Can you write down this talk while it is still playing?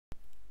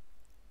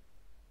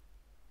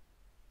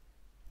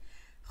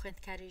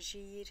خوێندکاری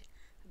ژیر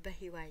بە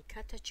هیوای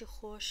کاتێکی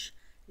خۆش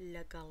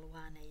لەگەڵ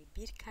وانەی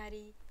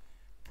بیرکاری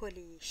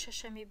پۆلی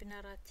شەشەمی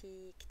بنەڕەتی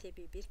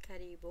کتێبی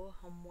بیرکاری بۆ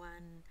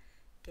هەمووان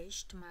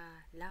گەیشتمە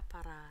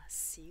لاپەڕە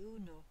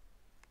 39.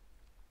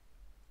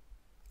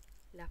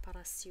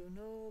 لاپەڕە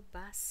 39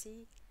 باسی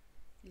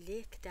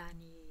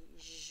لێکدانی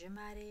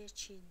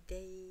ژمارەیەکی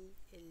دەی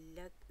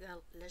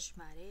لە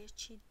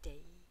ژمارەیەکی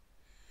دەی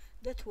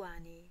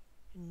دەتوانی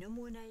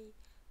نمونەی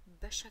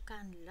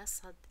بەشەکان لە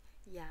سەد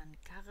یان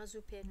کاغەز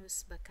و پێنووس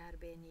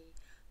بەکاربێنی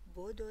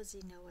بۆ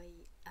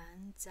دۆزینەوەی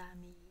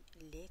ئەنجامی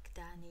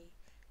لێکدانی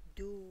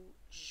دوو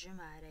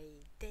ژمارەی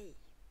دەی.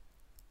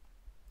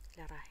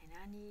 لە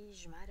ڕاهێنانی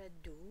ژمارە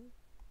 2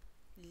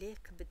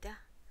 لێک بدە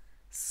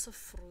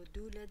 0 و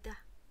 2 لە 10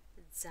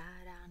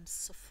 جاران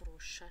 0 و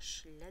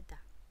 6 لە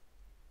 10.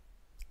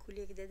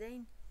 لێک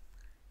دەدەین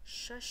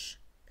 6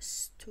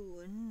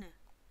 ستون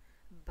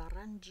بە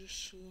ڕەنگی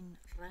شین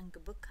ڕەنگ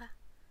بکە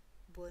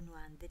بۆ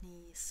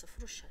نواندنی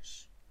 0 و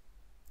 6.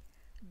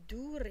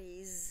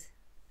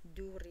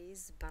 دوو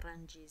ڕیز بە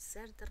ڕەنگی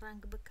زەرد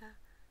ڕەنگ بکە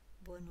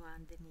بۆ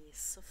نواندنی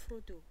 0 و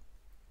 2.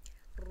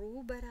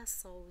 ڕووبەرە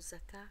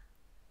سەوزەکە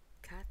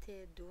کاتێ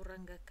دوو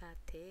ڕەنگەکە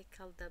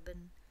تێکەڵ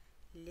دەبن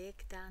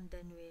لێکدان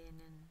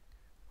دەنوێنن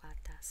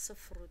واتە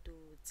 0 و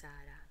 2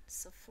 جاران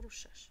 0 و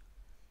 6.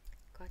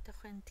 کاتە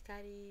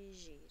خوێندکاری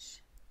ژیر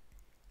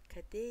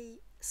کە دێی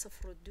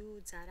 0 و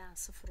 2 جاران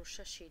 0 و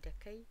 6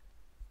 دەکەی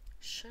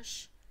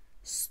 6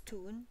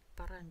 ستون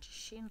بە ڕەنگی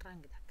شین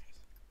ڕەنگ دەکەی.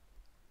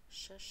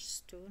 6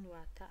 ستون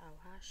واتە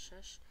ئەوها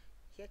 6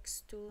 1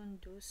 ستون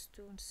 2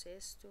 ستون 3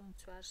 ستون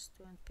 4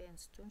 ستون 5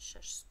 ستون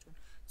 6 ستون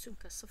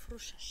چونکە 0 و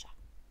 6.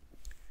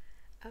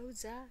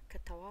 ئەوجا کە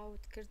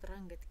تەواوت کرد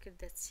ڕەنگت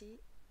کردە چی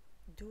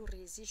دوو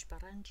ڕیزیش بە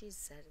ڕەنگی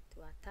زەرد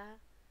واتە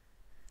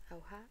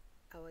ئەوها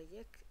ئەوە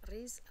 1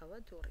 ڕیز ئەوە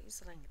 2 ڕیز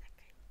ڕەنگ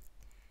دەکەی.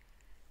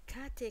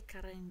 کاتێک کە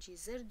ڕەنگی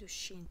زەرد و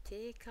شین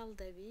تێکەڵ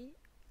دەبی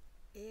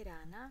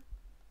ئێرانە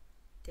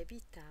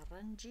دەبیتە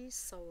ڕەنگی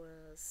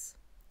سەوز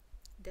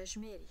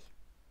دەژمێری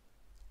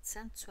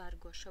چەند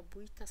چوارگۆشە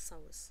بوویتە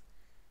سەوز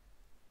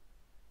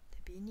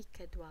دەبینی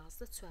کە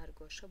 12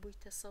 چوارگۆشە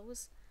بوویتە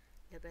سەوز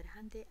لەبەر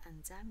هەندێ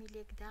ئەنجامی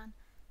لێکدان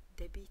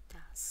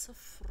دەبیتە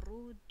 0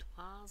 و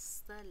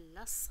 12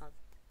 لە 100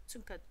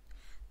 چونکە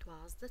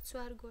 12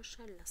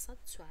 چوارگۆشە لە 100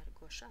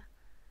 چوارگۆشە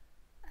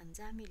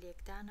ئەنجامی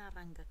لێکدانە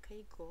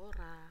ڕەنگەکەی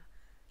گۆڕە.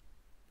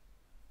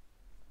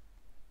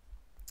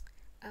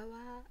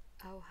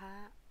 ئەوها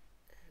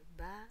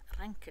بە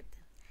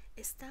ڕەنگکردن.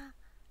 ئێستا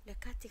لە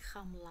کاتی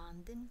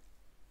خەمڵاندن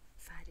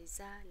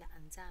فاریزە لە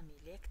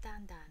ئەنجامی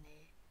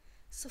لێکداندانێ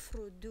 0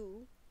 و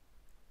 2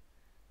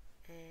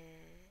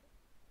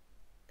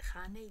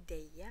 خانەی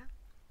دەیە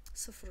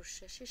 0 و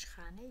 6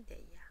 خانەی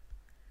دەیە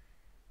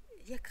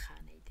 1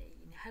 خانەی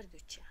دەیە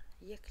هەردووچیان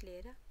 1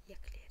 لێرە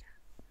 1 لێرە.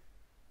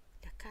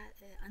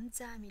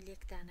 ئەنجامی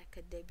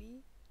لێکدانەکە دەبی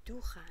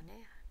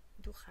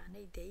دوو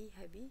خانەی دەی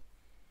هەبی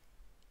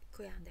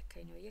کۆیان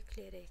دەکەینەوە 1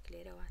 لێرە 1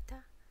 لێرە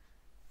واتە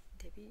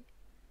دەبی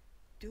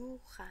دوو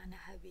خانە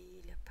هەبی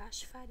لە پاش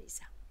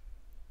فاریزە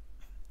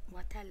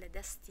واتە لە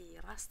دەستی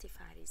ڕاستی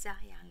فاریزە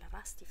یان لە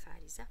ڕاستی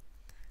فاریزە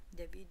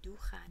دەبی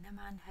دوو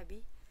خانەمان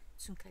هەبی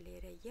چونکە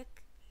لێرە 1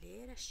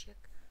 لێرەش 1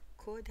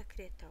 کۆ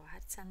دەکرێتەوە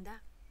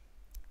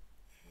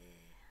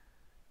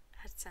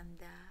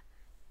هەرچەندە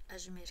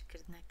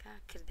ئەژمێرکردنەکە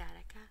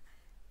کردارەکە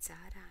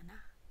جارانە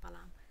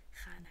بەڵام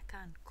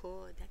خانەکان کۆ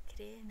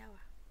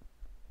دەکرێنەوە.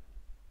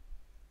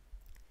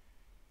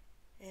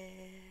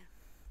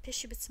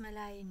 پێشی بچمە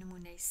لای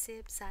نمونەی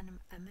 3 بزانم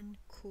ئەمن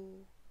کو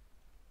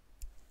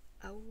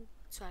ئەو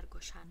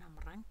چوارگۆشانەم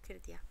ڕەنگ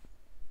کردیە.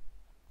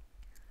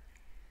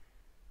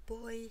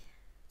 بۆی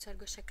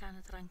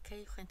چوارگۆشەکانت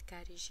ڕەنگکەی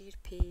خوێندکاری ژیر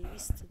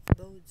پێویستت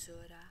بەو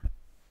جۆرە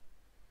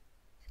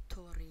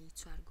تۆڕی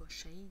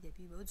چوارگۆشەی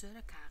دەبی بەو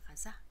جۆرە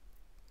کاغەزە.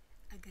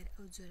 ئەگەر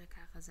ئەو جۆرە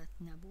کاغەزەت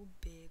نەبوو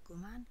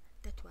بێگومان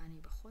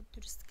دەتوانی بە خۆت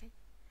دروستکەی.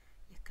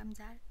 یەکەم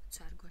جار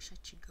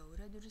چوارگۆشەکی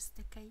گەورە دروست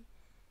دەکەی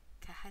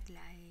کە هەر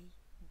لایەی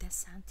 10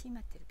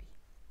 سانتیمەتر بی.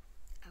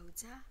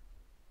 ئەوجا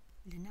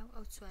لەناو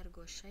ئەو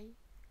چوارگۆشەی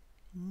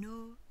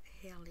 9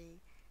 هێڵی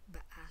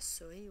بە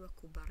ئاسۆی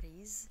وەکو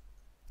بەڕیز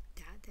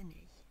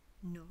دادەنێی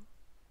 9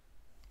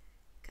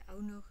 کە ئەو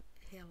 9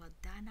 هێڵت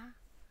دانا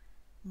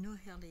 9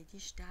 هێڵی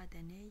دیش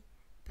دادەنێی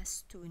بە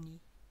ستونی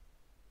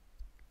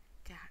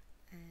کە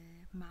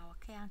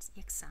ماوەکەیان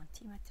 1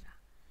 سانتیمەترە.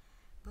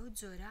 بەو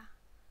جۆرە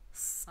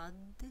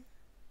 100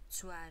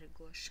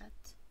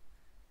 چوارگۆشەت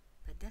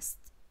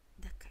بەدەست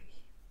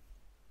دەکەوی.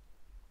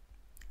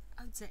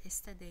 ئەوجا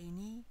ئێستا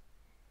دەینی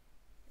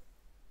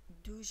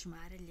دوو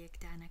ژمارە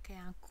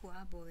لێکدانەکەیان کووە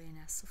بۆ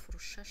وێنە 0 و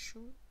 6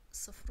 و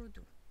 0 و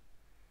 2.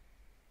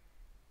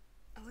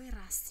 ئەوەی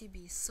ڕاستی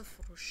بی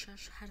 0 و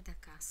 6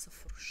 هەردەکا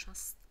 0 و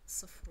 6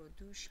 0 و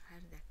 2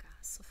 هەردەکا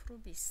 0 و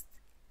 20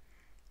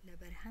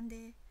 لەبەر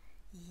هەندێ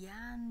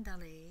یان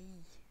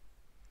دەڵێی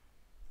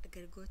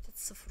ئەگەر گوتت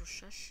 0 و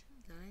 6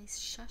 دەڵێی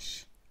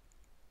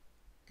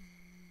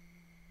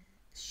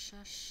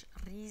 6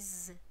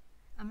 ڕیز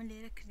ئەمە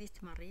لێرە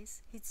کردیتمە ڕیز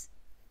هیچ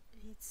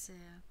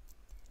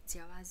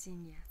جیاوازی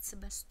نییە چ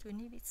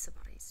بەستونی بیت چ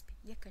بەڕێز بی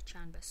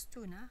یەکەچیان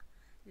بەستونە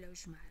لەو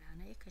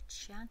ژمارانە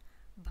یەکەچیان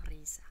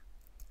بەڕێزە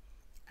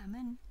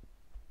ئەمن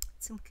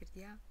چم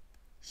کردیە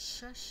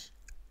 6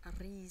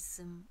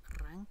 ڕیزم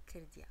ڕەنگ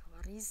کردیە ئەوە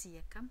ڕیزی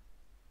یەکەم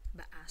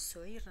بە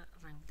ئاسۆی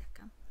ڕەنگ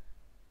دەکەم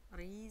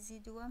ڕیزی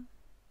دووەم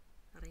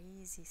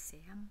ڕیزی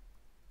سێهەم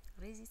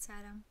ڕیزی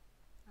چارەم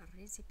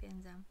ڕیزی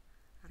پێنجەم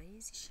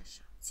ڕیزی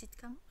شەشەم چی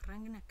بکەم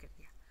ڕەنگ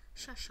نەکردیە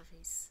 6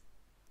 ڕیز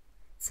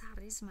 4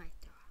 ڕیز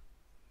مایتەوە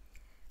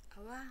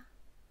ئەوە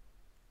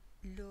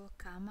لۆ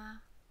کامە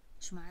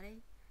ژمارەی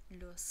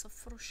لۆ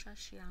 0 و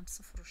 6 یان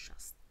 0 و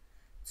 60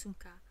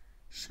 چونکە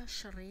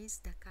 6 ڕیز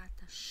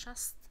دەکاتە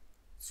 60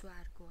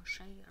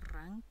 چوارگۆشەی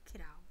ڕەنگ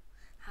کراو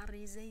هەر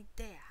ڕیزەی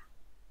دەیە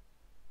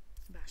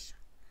باشە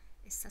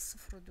ئێستا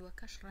 0 و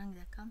 2کەش ڕەنگ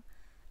دەکەم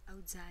ئەو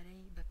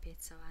جارەی بە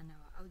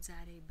پێچەوانەوە ئەو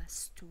جارەی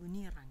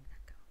بەستونی ڕەنگ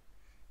دەکەم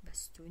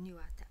بەستونی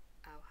واتە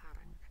ئەوها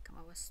ڕەنگ دەکەم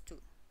ئەوە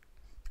ستون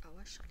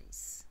ئەوەش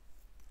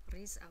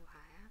ڕیز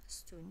ئەوهایە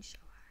ستونیش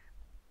ئەوهایە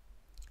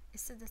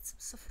ئێستا دەچم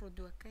 0 و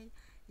 2کەی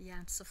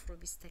یان 0 و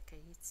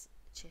 20کەی هیچ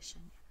کێشە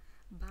نییە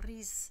بە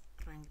ڕیز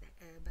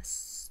بە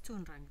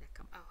ستون ڕەنگ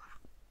دەکەم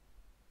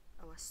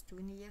ئەوە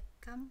ستونی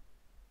یەکەم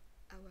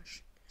ئەوەش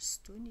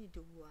ستونی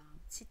دووەم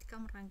چی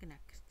بکەم ڕەنگ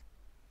نەکرد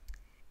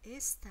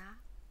ئێستا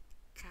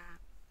کە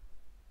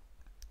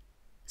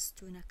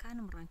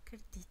ستونەکانم ڕەنگ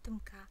کرد دیتم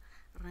کە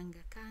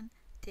ڕەنگەکان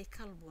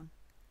تێکەڵ بوون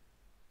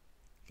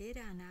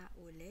لێرانە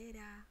و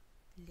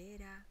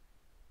لێرە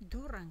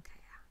دوو ڕەنگ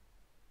هەیە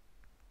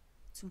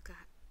چونکە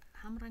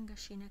هەم ڕەنگە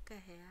شینەکە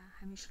هەیە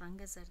هەمیش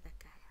ڕەنگە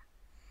زەردەکە هەیە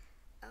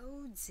ئەو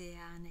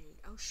جێیانەی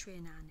ئەو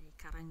شوێنانەی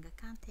کە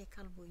ڕەنگەکان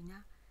تێکەڵ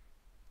بووینە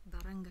بە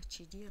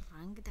ڕەنگەکی دی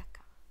ڕەنگ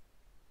دەکەم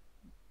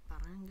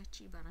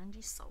بە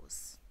ڕەنگی سەوز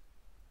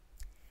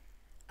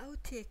ئەو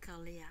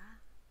تێکەڵیە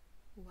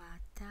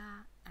واتە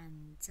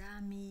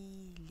ئەنجامی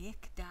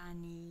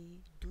لێکدانی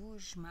دوو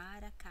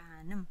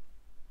ژمارەکانم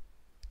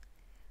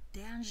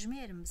دەیان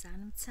ژمێرم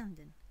بزانم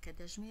چەندن کە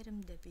دەژمێرم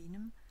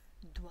دەبینم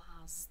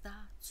 12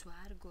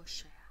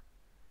 چوارگۆشەیە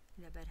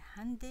لەبەر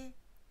هەندێ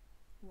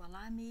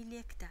وەڵامی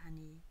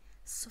لێکدانی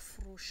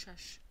 0 و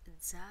 6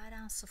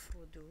 جاران 0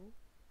 و 2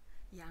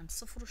 یان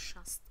 0 و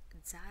 60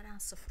 جاران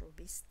 0 و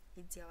 20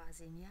 هیچ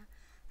جیاوازی نییە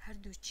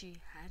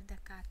هەردووچی هەر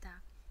دەکاتە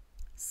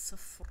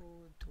 0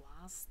 و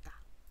 12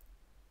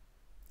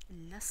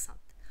 لە 100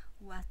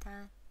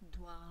 واتە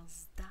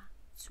 12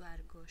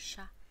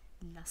 چوارگۆشە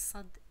لە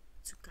 100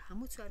 چونکە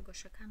هەموو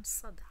چوارگۆشەکان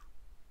 100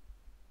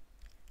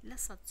 لە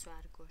 100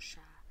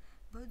 چوارگۆشە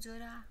بەو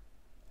جۆرە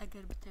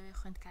ئەگەر بتەوێ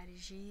خوێندکاری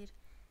ژیر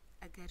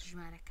ئەگەر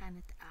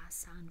ژمارەکانت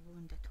ئاسان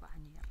بوون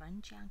دەتوانی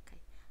ڕەنجیان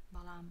کەی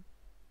بەڵام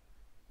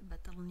بە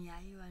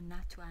دڵنیاییەوە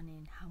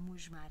ناتوانین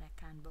هەموو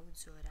ژمارەکان بەو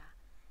جۆرە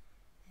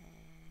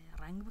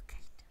ڕەنگ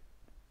بکەین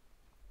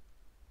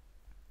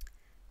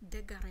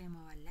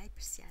دەگەڕێمەوە لای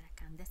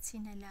پرسیارەکان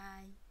دەچینە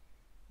لای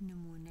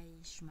نمونەی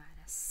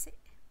ژمارە 3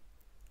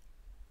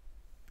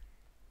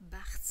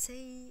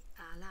 باخچەی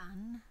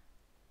ئالان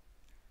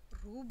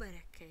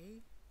ڕووبەرەکەی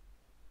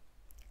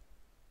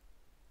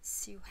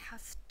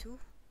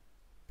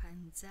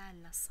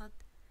 37.50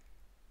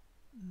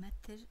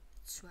 مەتر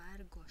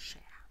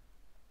چوارگۆشەیە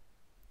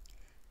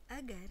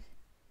ئەگەر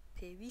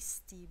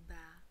پێویستی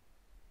بە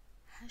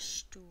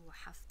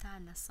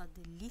 8.70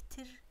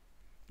 لیتر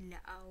لە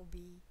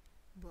ئاوبی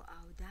بۆ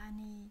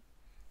ئاودانی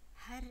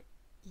هەر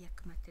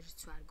 1 مەتر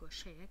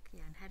چوارگۆشەیەک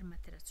یان هەر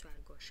مەترە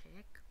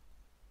چوارگۆشەیەک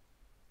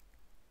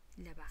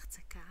لە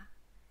باخچەکە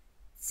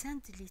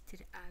چەند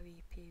لیتر ئاوی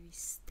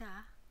پێویستە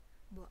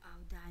بۆ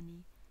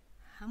ئاودانی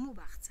هەموو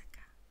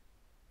باخچەکە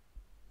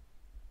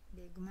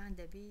بێگومان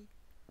دەبی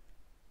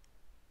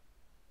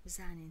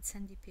بزانین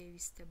چەندی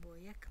پێویستە بۆ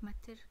 1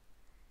 مەتر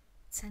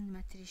چەند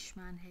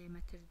مەتریشمان هەیە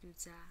مەتر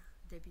دووجا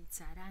دەبی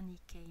جارانی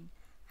کەین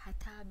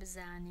هەتا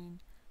بزانین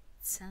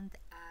چەند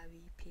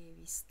ئاوی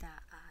پێویستە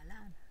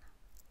ئالان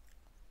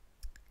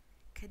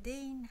کە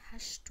دەین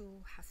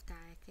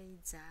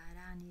 8.70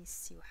 جارانی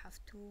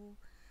 37 و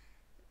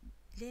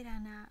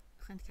لێرانە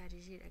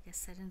خوێندکاری ژیر ئەگە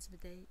سەرنج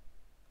بدەی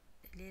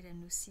لێرە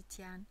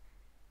نووسیتیان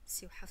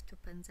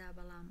 37.50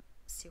 بەڵام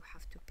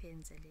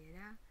 37.5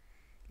 لێرە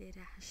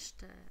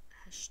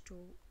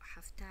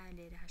 8.70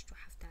 لێرە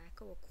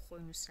 8.70 وەکو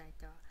خۆی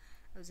نووسرایتەوە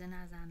ئەوجە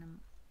نازانم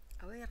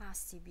ئەوەی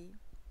ڕاستی بی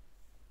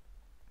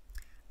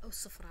ئەو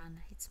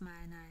سفرانە هیچ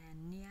مانایان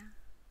نییە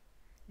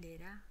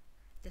لێرە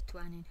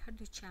دەتوانین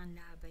هەردووچیان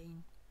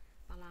لابەین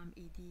بەڵام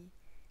ئیدی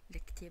لە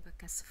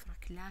کتێبەکە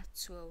سفرەک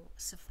لاتچووە و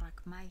سفرەک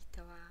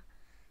مایتەوە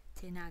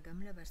تێناگەم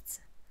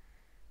لەبەرچە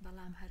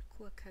بەڵام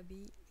هەرکووەکە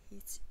بی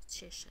هیچ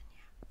کێشە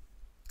نییە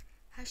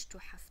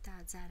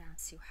 8.70 جاران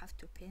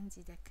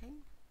 37.5 دەکەین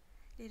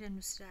لێرە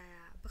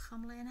نووسرایە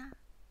بخەمڵێنە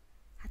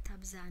هەتا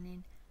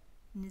بزانین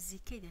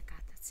نزیکەی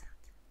دەکاتە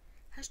چەند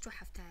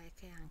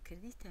 8.70یان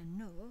کردیتە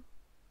 9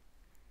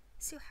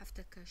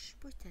 37کەش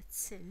بوویتە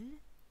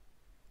 40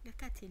 لە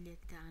کاتی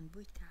لێکدان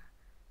بوویتە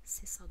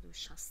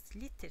 360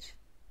 لیتر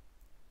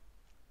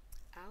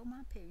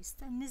ئاومان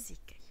پێویستە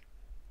نزیکەی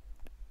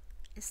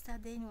ئێستا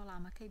دەین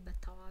وەڵامەکەی بە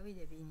تەواوی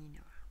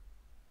دەبینینەوە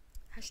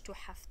هەشت و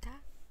هەفتە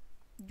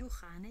دوو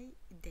خانەی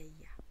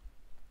دەیە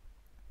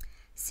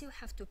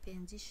 37 و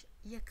 5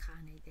 یەک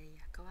خانەی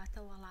دەیە کەواتە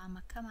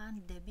وەڵامەکەمان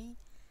دەبی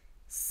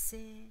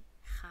 3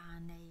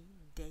 خانەی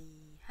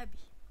دەی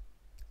هەبی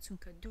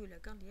چونکە 2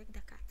 لەگەڵ 1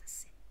 دەکاتە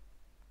 3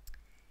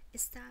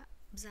 ئێستا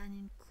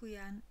بزانین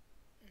کویان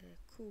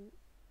کو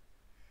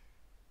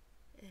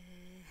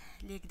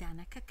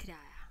لێکدانەکە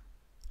کرایە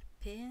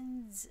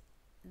 5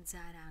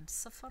 جاران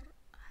 0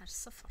 هەر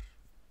 0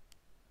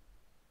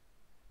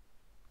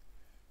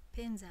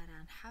 5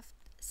 جاران 7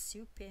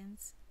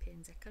 35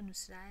 پێنجەکە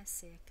نووسرایە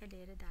سەیەکە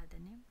لێرە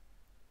دادەنێم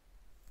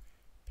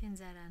 5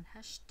 جاران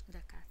 8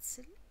 دەکات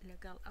 40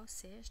 لەگەڵ ئەو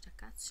سێش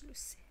دەکات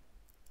 43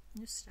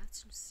 نووسرا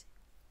 43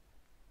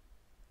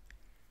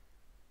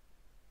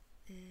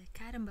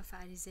 کارم بە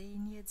فاریزەی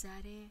نییە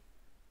جارێ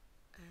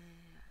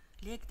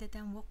لێک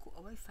دەدەم وەکو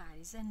ئەوەی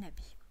فاریزە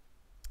نەبی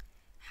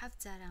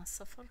 7 جاران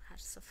 0 هەر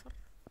 0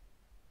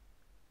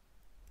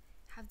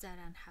 7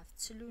 جاران 7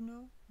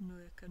 49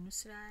 نۆیەکە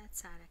نووسرایە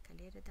چارەکە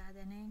لێرە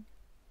دادەنین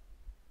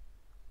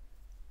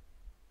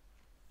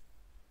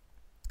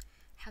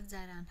 7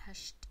 جاران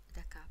 8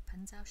 دەکات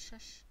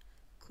 56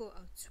 کۆ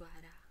ئەو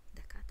چوارە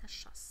دەکاتە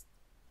 60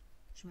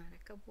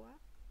 ژمارەکە بووە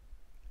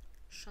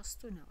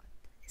 69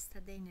 ئێستا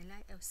دەینە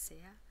لای ئەو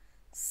سێیە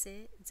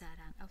 3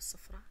 جاران ئەو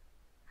سفرە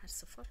هەر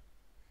 0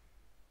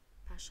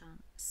 پاشان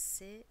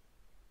 3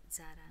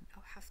 جاران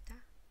ئەو هەفتە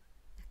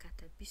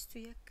دەکاتە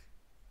 21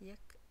 1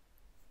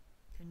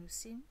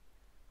 دەنووسین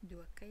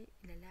دووەکەی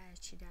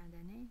لەلایەکی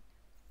دادەنین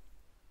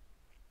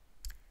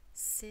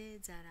 3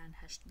 جاران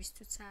 8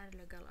 24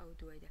 لەگەڵ ئەو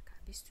دوای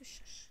دەکات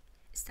 26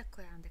 ئێستا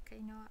کۆیان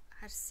دەکەینەوە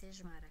هەر سێ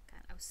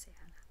ژمارەکان ئەو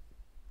سێیانە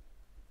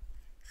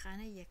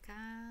خانەی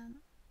یەکان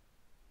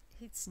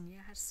هیچ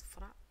نییە هەر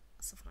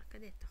سفرەکە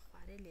دێتە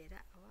خوارێ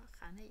لێرە ئەوە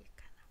خانە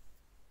یەکانە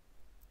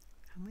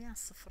هەمویان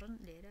سفرن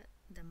لێرە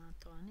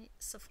دەمانتوانی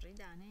سفری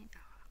دانین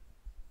ئەوە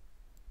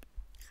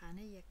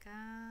خانەی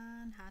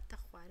یەکان هاتە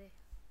خوارێ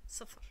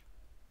سفر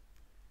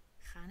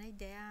خانەی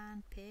دەیان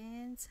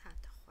 5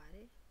 هاتە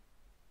خوارێ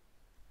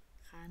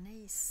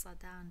خانەی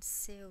سەدان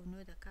 3 و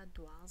 9 دەکات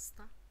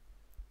 12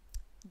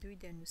 دوی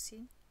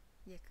دەنووسین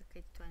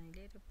یەکەکەی دەتوانین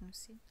لێرە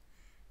بنووسین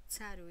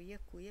 4 و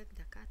 1 و 1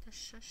 دەکاتە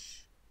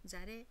 6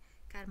 جارێ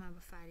کارمان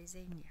بە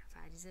فاریزەی نییە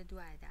فاریزە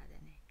دوایە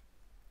دادەنێ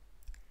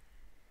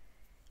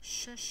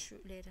 6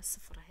 لێرە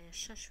سفر هەیە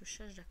 6 و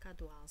 6 دەکات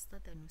 12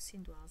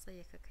 دەنووسین 12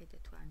 یەکەکەی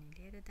دەتوانین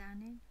لێرە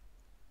دانین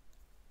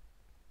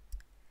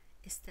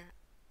ئێستا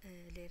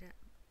لێرە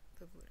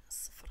ببوورە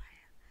سفر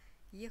هەیە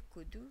 1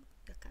 و 2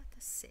 دەکاتە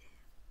 3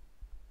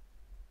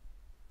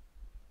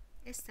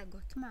 ئێستا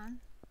گوتمان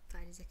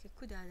فاریزەکەی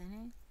کو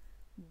دادەنێ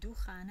 2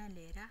 خانە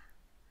لێرە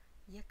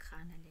 1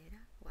 خانە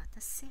لێرە واتە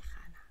 3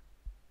 خانە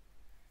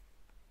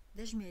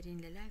دەژمێرین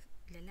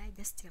لەلای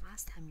دەستی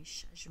ڕاست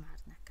هەمیشە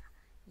ژمارنەکە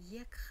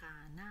 1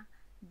 خانە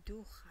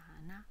 2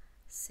 خانە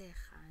 3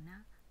 خانە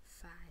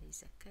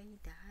فاریزەکەی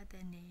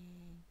دادەنێ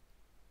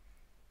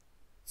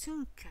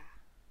چونکە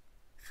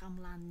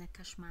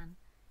خەمڵاندنەکەشمان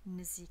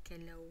نزیکە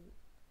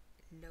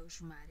لەو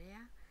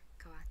ژمارەیە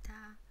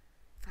کەواتە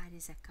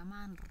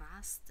فاریزەکەمان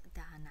ڕاست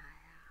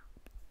دانایە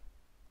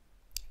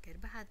گەر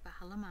بەهات بە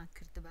هەڵەمان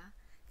کردبە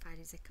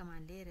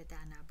فاریزەکەمان لێرە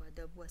دانابە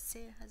دەبووە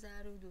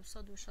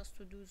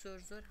 3262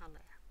 زۆر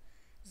هەڵەیە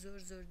زۆر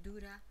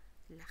دوورە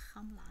لە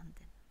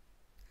خەمڵاندن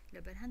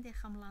لەبەر هەندێک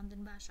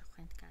خەمڵاندن باشە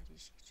خوێندکاری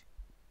ژیر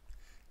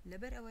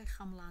لەبەر ئەوەی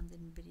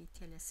خەمڵاندن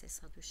بریتە لە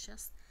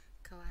 360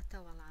 کەواتە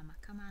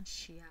وەڵامەکەمان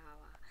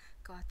شیاوە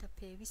کەواتە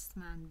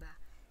پێویستمان بە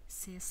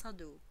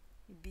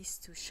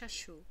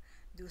 326 و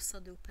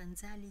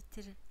 250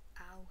 لیتر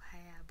ئاو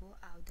هەیە بۆ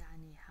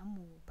ئاودانی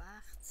هەموو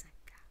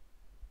باخچەکە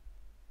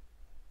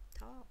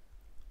تەواو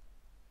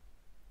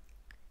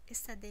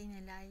ئێستا دەینە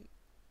لای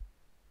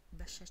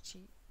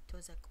بەشەکی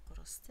تۆزێک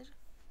قڕستر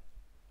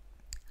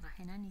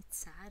ڕاهێنانی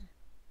 4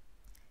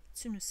 چ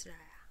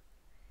نووسرایە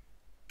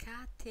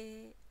کاتێ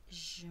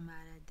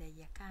ژمارە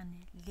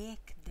دەیەکانێ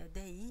لێک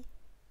دەدەی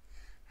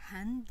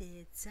هەندێ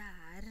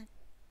جار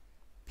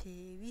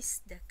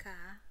پێویست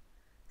دەکا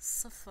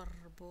سفر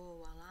بۆ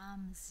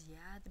وەڵام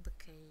زیاد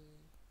بکەی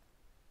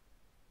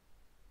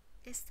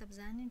ئێستا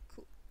بزانین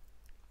کو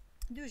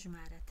دوو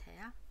ژمارەت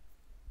هەیە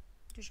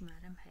دوو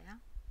ژمارەم هەیە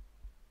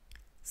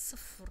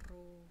 0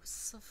 و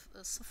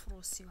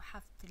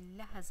 37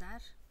 لە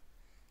 1000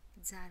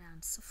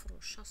 جاران 0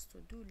 و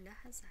 62 لە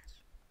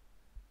 1000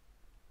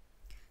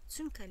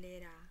 چونکە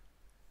لێرە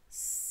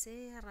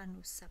 3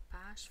 ڕەنووسە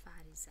پاش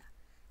فاریزە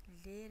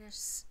لێرەش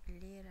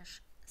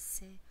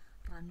 3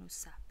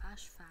 ڕەنووسە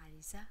پاش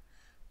فاریزە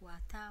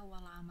واتە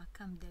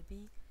وەڵامەکەم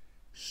دەبی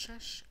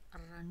 6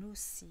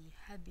 ڕەنووسی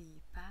هەبی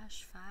پاش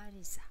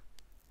فاریزە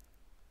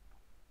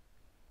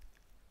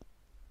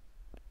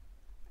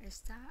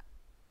ئێستا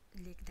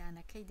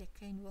لێکدانەکەی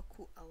دەکەین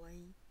وەکو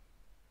ئەوەی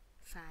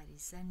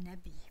فاریزە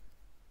نەبی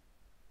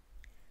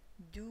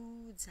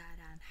 2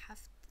 جاران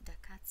 7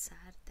 دەکات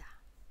 14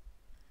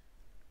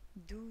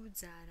 2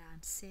 جاران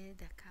 3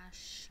 دەکات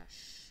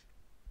 6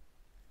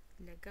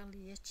 لەگەڵ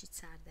یەکی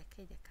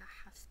چاردەکەی دەکات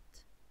 7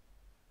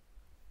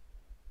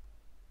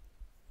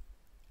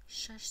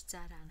 6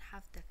 جاران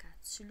 7 دەکات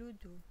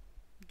 42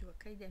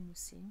 دووەکەی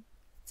دەنووسین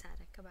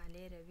چارەکە با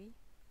لێرەوی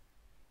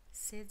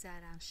 3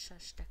 جاران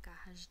 6 دەکا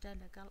 18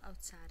 لەگەڵ ئەو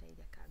چارەی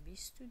دەکا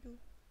 22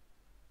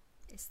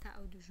 ئێستا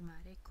ئەو دوو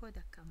ژمارەی کۆ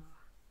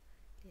دەکەمەوە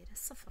لێرە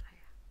 0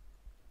 هەیە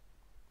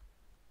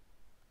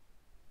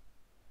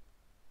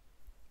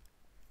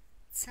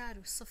چار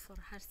و 0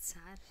 هەر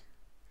چار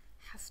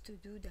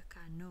 72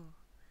 دەکا 9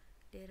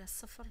 لێرە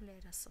 0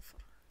 لێرە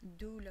 0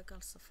 2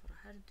 لەگەڵ 0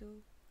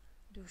 هەردوو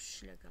دووش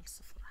لەگەڵ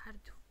 0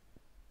 هەردوو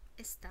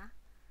ئێستا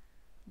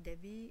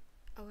دەبی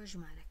ئەوە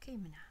ژمارەکەی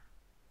منە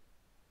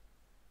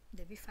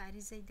دەبی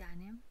فاریزەی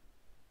دانێم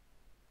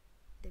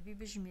دەبی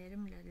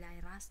بژمێرم لە لای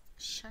ڕاست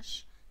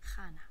 6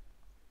 خانە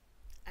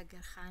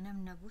ئەگەر خانەم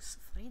نەبوو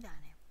سفری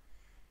دانێم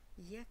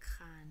 1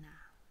 خانە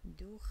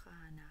 2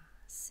 خانە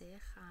 3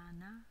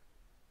 خانە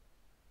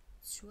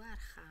 4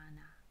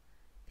 خانە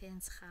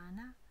 5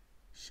 خانە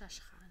 6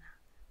 خانە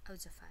ئەو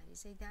جە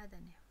فاریزەی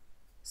دادەنێم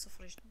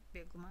سفریش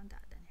بێگومان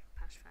دادەنێم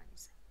پاش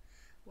فاریزە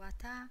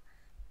واتە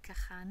کە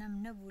خانەم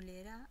نەبوو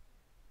لێرە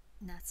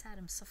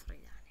ناچارم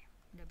سفری دانێم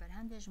لەبەر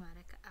هەندێک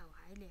ژمارەکە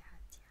ئاوهای لێ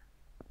هاتیە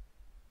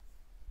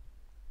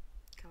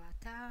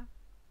کەواتە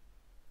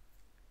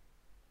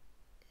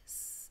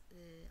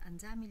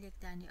ئەنجامی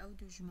لێکدانی ئەو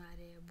دوو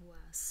ژمارەیە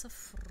بووە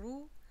 0 و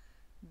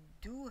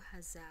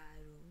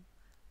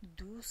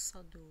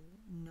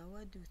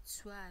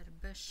 2294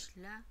 بەش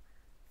لە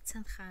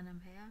چەند خانەم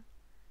هەیە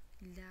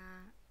لە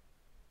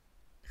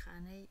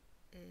خانەی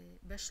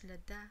بەش لە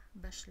 10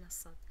 بەش لە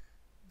 100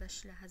 بەش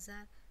لە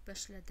 1000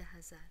 بەش لە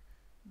 10000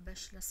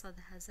 بەش لە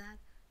 100,000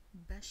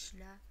 بەش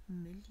لە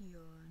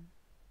ملیۆن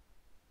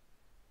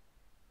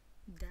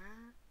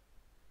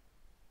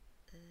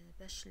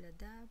بەش لە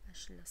 10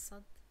 بەش لە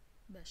 100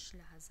 بەش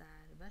لە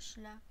 1000 بەش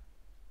لە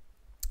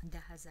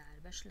 10000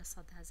 بەش لە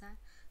 100,000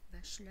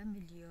 بەش لە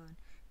ملیۆن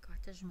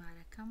کەواتە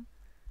ژمارەکەم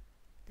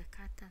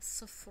دەکاتە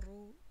 0 و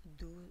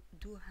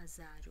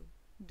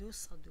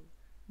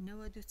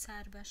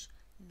 2294 بەش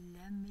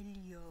لە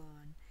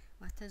ملیۆن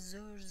واتە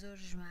زۆر زۆر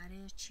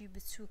ژمارەیەکی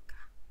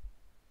بچووکە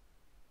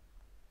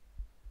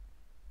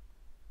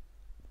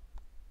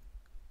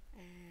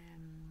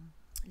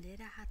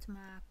لێرە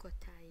هاتمە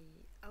کۆتایی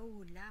ئەو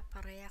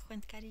لاپەڕەیە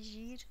خوێندکاری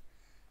ژیر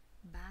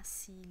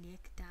باسی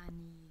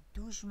لێکدانی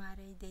دوو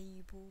ژمارەی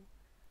دەیی بوو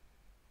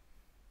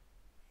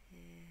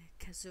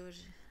کە زۆر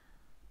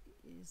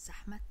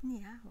زەحمەت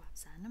نییە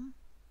وابزانم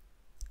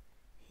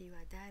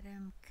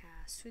هیوادارم کە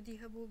سوودی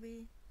هەبوو بێ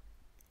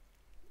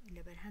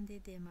لەبەر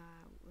هەندێک دێمە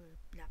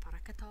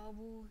لاپەڕەکە تەواو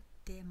بوو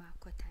دێمە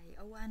کۆتایی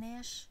ئەو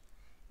وانەیەش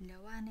لە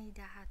وانەی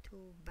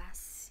داهاتوو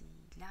باسی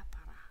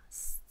لاپەڕە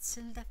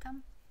چل دەکەم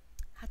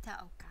هەتا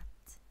ئەو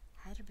کات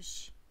هەر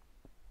بشی